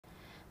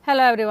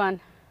Hello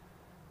everyone.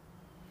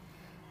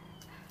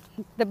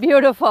 The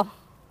beautiful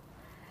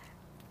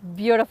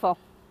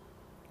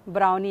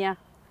Brownea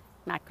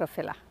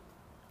macrophylla.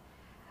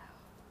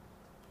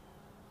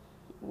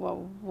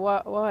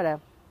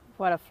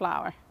 What a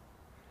flower.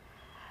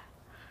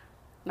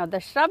 Now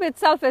the shrub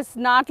itself is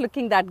not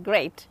looking that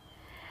great.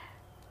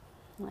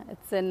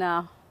 It's in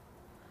a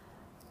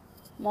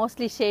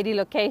mostly shady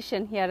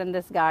location here in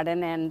this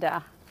garden, and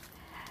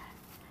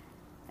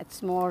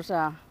it's more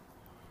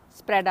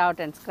spread out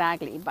and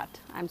scraggly, but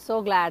I'm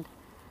so glad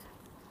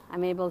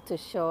I'm able to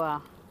show a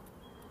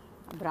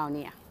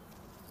Brownea.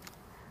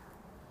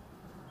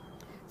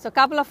 So a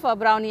couple of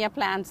Brownea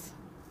plants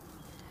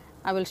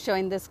I will show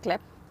in this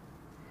clip.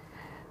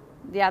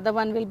 The other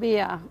one will be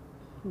a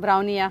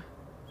Brownea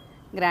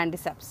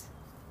grandiceps.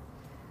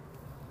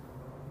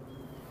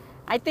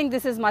 I think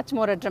this is much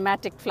more a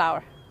dramatic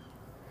flower.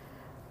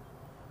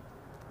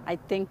 I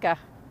think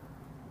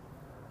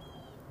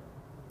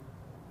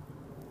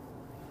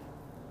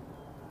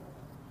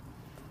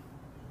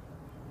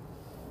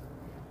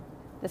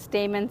the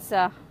stamens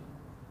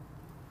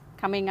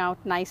coming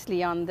out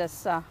nicely on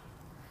this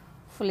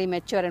fully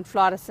mature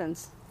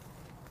inflorescence.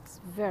 It's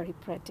very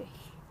pretty.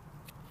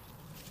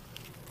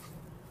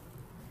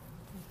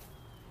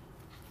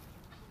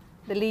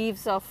 The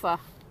leaves of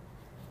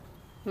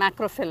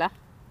macrophylla,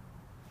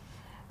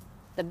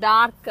 the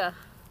dark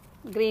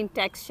green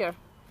texture,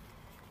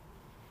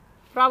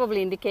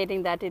 probably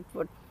indicating that it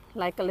would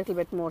like a little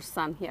bit more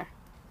sun here.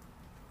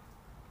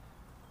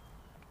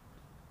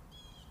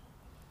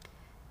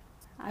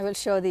 I will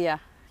show the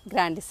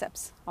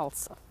grandiceps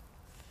also.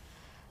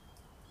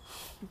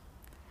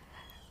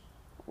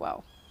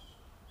 Wow,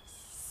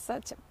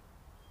 such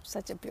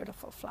a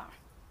beautiful flower.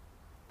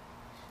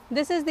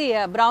 This is the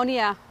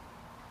Brownea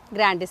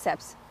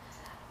grandiceps,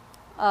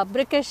 a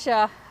brickish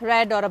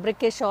red or a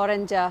brickish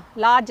orange,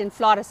 large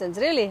inflorescence,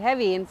 really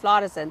heavy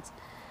inflorescence,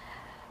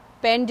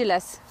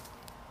 pendulous,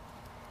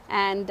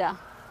 and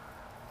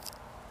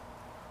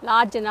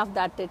large enough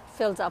that it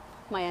fills up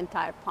my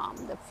entire palm.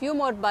 The few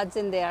more buds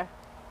in there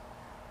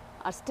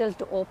are still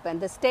to open.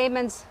 The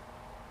stamens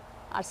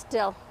are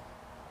still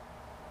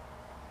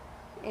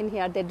in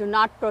here. They do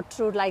not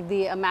protrude like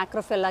the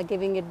macrophylla,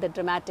 giving it the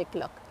dramatic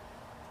look.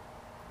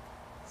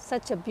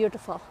 Such a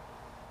beautiful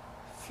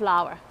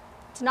flower.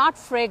 It's not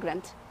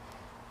fragrant.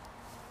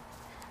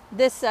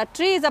 This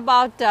tree is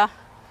about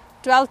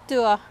 12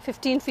 to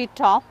 15 feet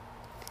tall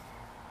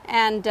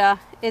and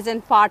is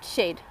in part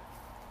shade.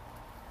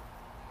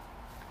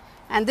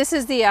 And this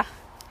is the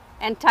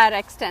entire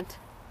extent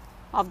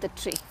of the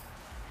tree.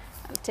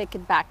 I'll take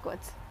it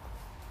backwards.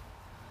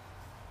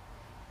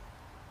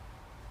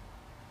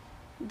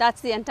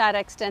 That's the entire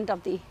extent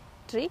of the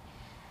tree,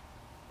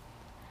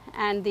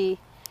 and the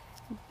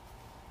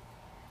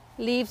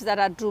leaves that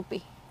are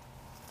droopy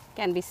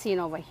can be seen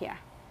over here.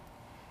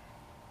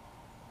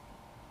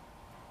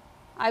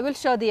 I will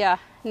show the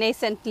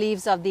nascent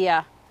leaves of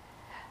the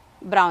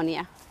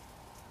Brownea.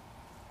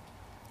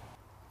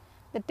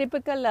 The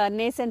typical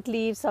nascent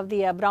leaves of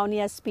the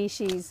Brownea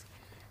species,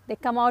 they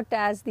come out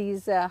as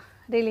these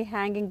really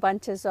hanging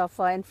bunches of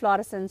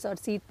inflorescence or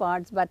seed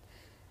pods, but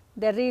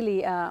they're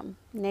really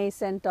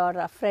nascent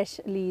or fresh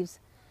leaves.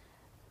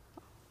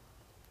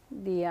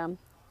 The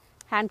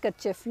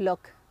handkerchief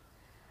look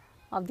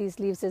of these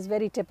leaves is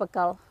very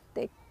typical.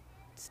 They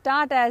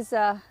start as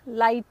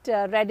light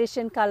reddish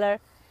in color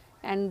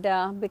and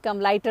become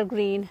lighter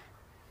green,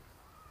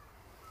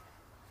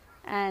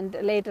 and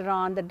later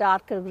on the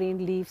darker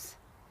green leaves.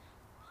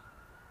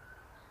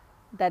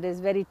 That is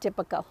very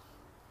typical.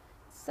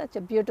 Such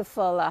a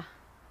beautiful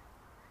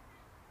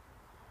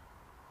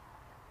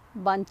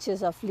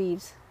bunches of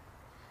leaves.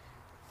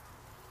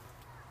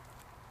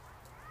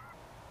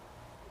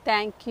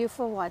 Thank you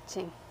for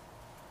watching.